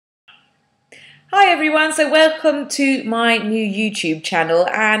Hi everyone, so welcome to my new YouTube channel,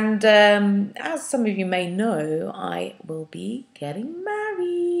 and as some of you may know, I will be getting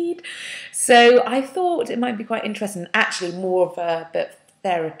married. So I thought it might be quite interesting, actually more of a bit of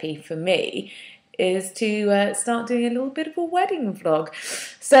therapy for me, is to start doing a little bit of a wedding vlog.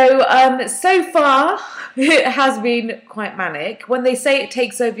 So, so far it has been quite manic. When they say it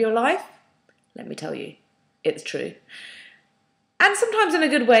takes over your life, let me tell you, it's true. And sometimes in a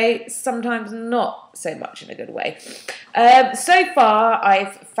good way, sometimes not so much in a good way. So far,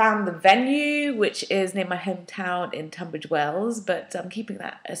 I've found the venue, which is near my hometown in Tunbridge Wells, but I'm keeping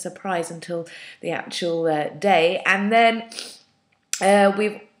that a surprise until the actual day. And then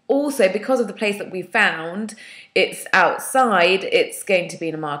we've also, because of the place that we found, it's outside, it's going to be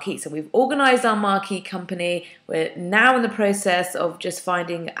in a marquee. So we've organised our marquee company. We're now in the process of just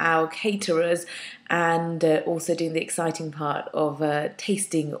finding our caterers and also doing the exciting part of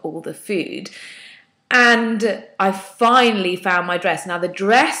tasting all the food. And I finally found my dress. Now the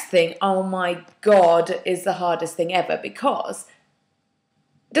dress thing, oh my God, is the hardest thing ever, because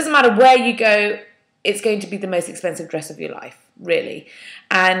it doesn't matter where you go, it's going to be the most expensive dress of your life, really.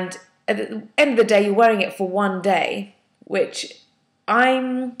 And at the end of the day, you're wearing it for one day, which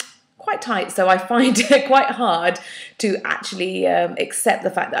I'm quite tight, so I find it quite hard to actually accept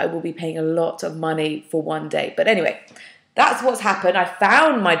the fact that I will be paying a lot of money for one day. But anyway, that's what's happened. I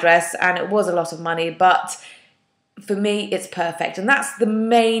found my dress and it was a lot of money, but for me, it's perfect. And that's the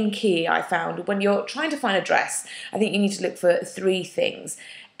main key I found. When you're trying to find a dress, I think you need to look for three things.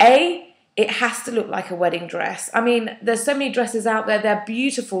 A, it has to look like a wedding dress. I mean, there's so many dresses out there, they're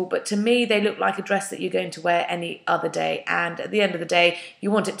beautiful, but to me, they look like a dress that you're going to wear any other day. And at the end of the day, you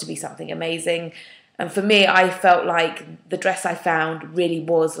want it to be something amazing. And for me, I felt like the dress I found really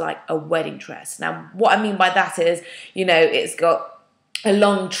was like a wedding dress. Now, what I mean by that is, you know, it's got a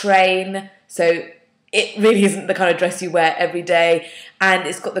long train, so it really isn't the kind of dress you wear every day, and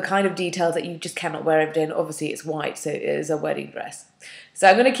it's got the kind of details that you just cannot wear every day, and obviously it's white, so it is a wedding dress. So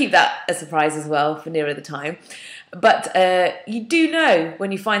I'm going to keep that a surprise as well for nearer the time. But you do know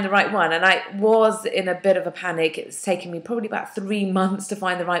when you find the right one, and I was in a bit of a panic. It's taken me probably about 3 months to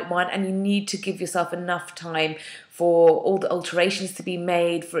find the right one, and you need to give yourself enough time for all the alterations to be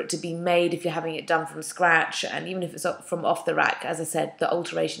made, for it to be made if you're having it done from scratch, and even if it's from off the rack, as I said, the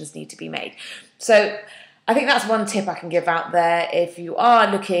alterations need to be made. So I think that's one tip I can give out there. If you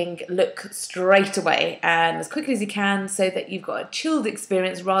are looking, look straight away and as quickly as you can, so that you've got a chilled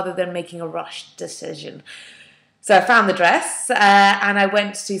experience rather than making a rushed decision. So I found the dress and I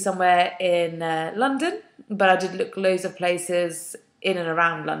went to somewhere in London, but I did look loads of places in and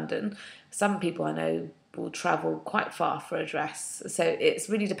around London. Some people I know will travel quite far for a dress, so it's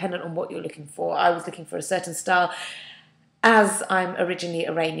really dependent on what you're looking for. I was looking for a certain style, as I'm originally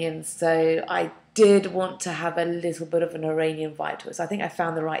Iranian, so I did want to have a little bit of an Iranian vibe to it. So I think I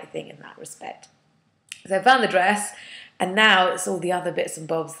found the right thing in that respect. So I found the dress, and now it's all the other bits and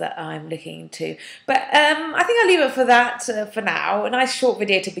bobs that I'm looking to. But I think I'll leave it for that for now. A nice short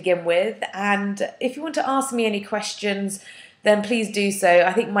video to begin with. And if you want to ask me any questions, then please do so.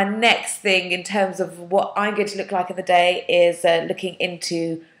 I think my next thing in terms of what I'm going to look like in the day is looking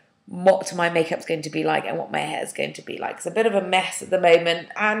into what my makeup's going to be like and what my hair is going to be like. It's a bit of a mess at the moment,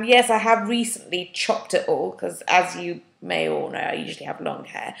 and yes, I have recently chopped it all, because as you may all know, I usually have long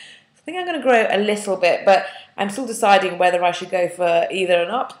hair. I think I'm going to grow a little bit, but I'm still deciding whether I should go for either an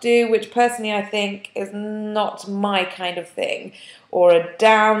updo, which personally I think is not my kind of thing, or a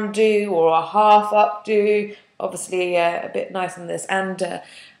downdo, or a half updo. Obviously a bit nice on this, and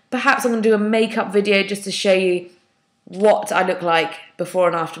perhaps I'm going to do a makeup video just to show you what I look like before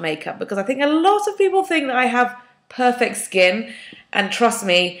and after makeup, because I think a lot of people think that I have perfect skin, and trust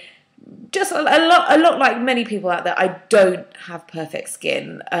me, just a lot like many people out there, I don't have perfect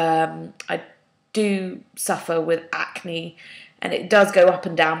skin. I do suffer with acne, and it does go up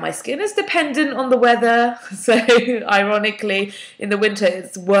and down my skin. It's dependent on the weather, so ironically in the winter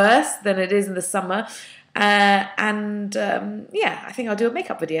it's worse than it is in the summer. Yeah, I think I'll do a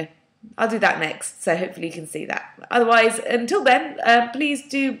makeup video. I'll do that next, so hopefully you can see that. Otherwise, until then, please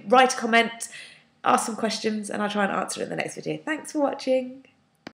do write a comment, ask some questions, and I'll try and answer it in the next video. Thanks for watching.